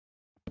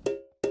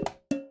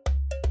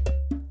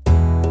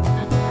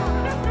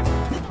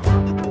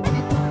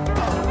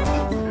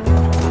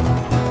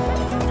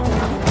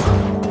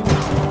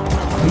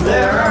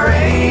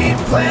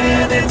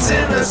planets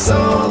in the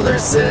solar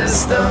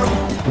system.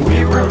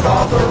 We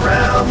revolve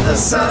around the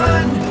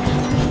sun.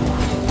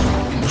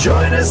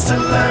 Join us to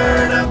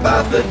learn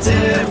about the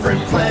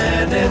different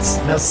planets.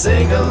 Now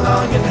sing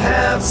along and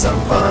have some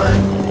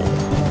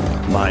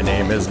fun. My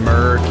name is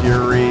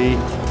Mercury.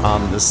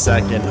 I'm the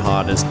second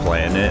hottest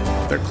planet,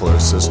 the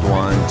closest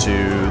one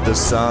to the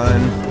sun.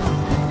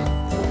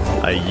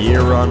 A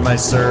year on my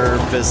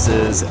surface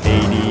is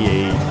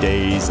 88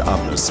 days.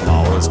 I'm the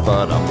smallest,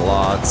 but I'm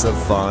lots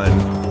of fun.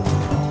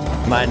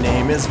 My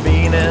name is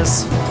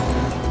Venus.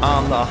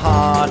 I'm the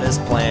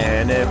hottest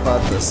planet,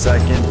 but the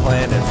second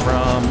planet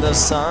from the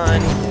sun.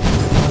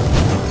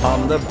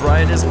 I'm the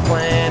brightest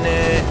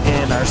planet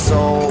in our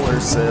solar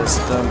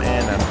system,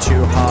 and I'm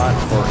too hot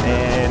for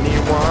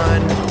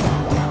anyone.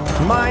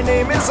 My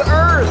name is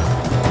Earth.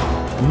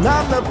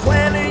 I'm the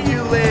planet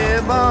you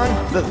live on,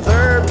 the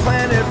third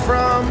planet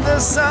from the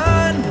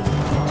sun.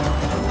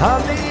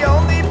 I'm the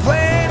only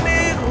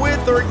planet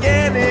with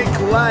organic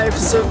life,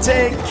 so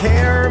take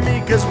care of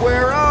me, 'cause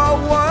we're all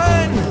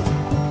one.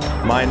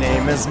 My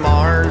name is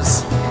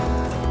Mars.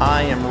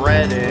 I am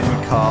red in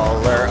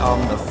color.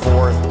 I'm the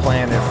fourth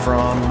planet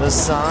from the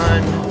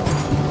sun.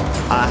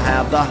 I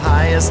have the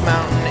highest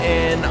mountain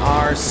in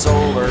our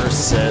solar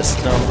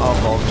system, a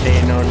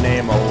volcano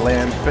named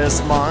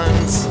Olympus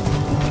Mons.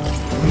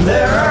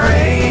 There are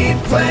 8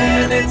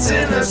 planets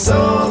in the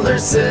solar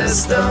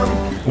system.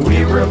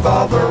 We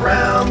revolve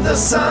around the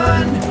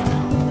sun.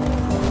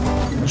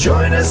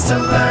 Join us to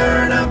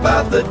learn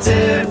about the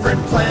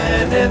different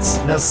planets.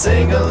 Now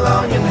sing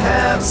along and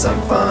have some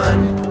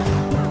fun.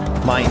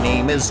 My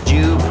name is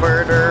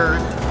Jupiter.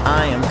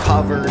 I am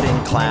covered in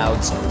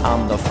clouds.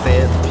 I'm the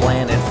 5th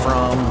planet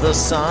from the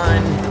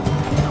sun.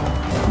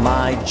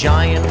 My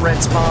giant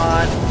red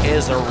spot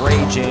is a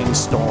raging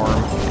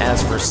storm.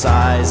 As for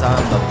size,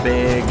 I'm the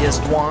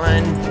biggest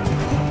one.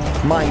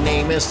 My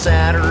name is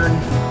Saturn.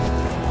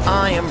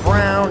 I am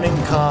brown in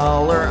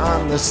color.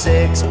 I'm the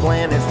 6th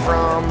planet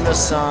from the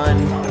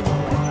sun.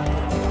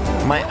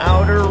 My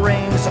outer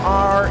rings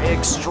are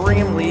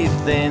extremely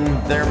thin.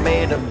 They're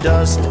made of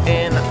dust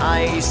and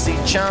icy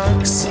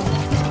chunks.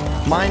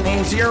 My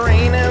name's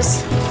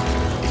Uranus.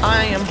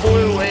 I am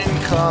blue in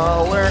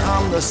color.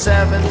 I'm the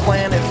 7th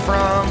planet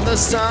from the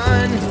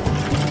sun.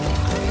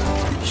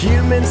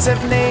 Humans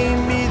have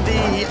named me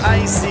the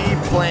icy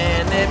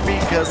planet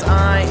because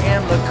I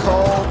am the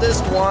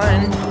coldest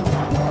one.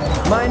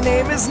 My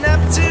name is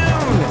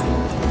Neptune.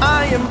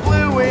 I am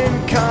blue in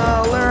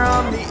color.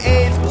 I'm the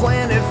 8th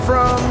planet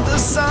from the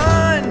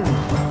sun.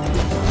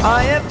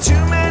 I have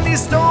too many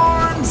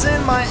storms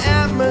in my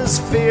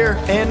atmosphere,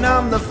 and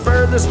I'm the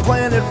furthest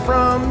planet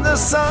from the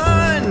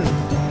sun.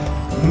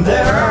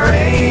 There are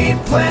 8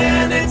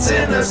 planets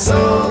in the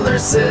solar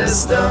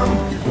system.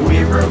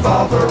 We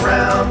revolve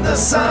around the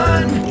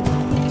sun.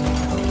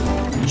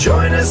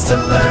 Join us to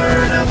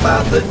learn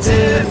about the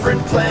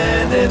different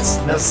planets.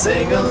 Now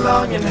sing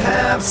along and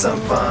have some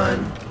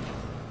fun.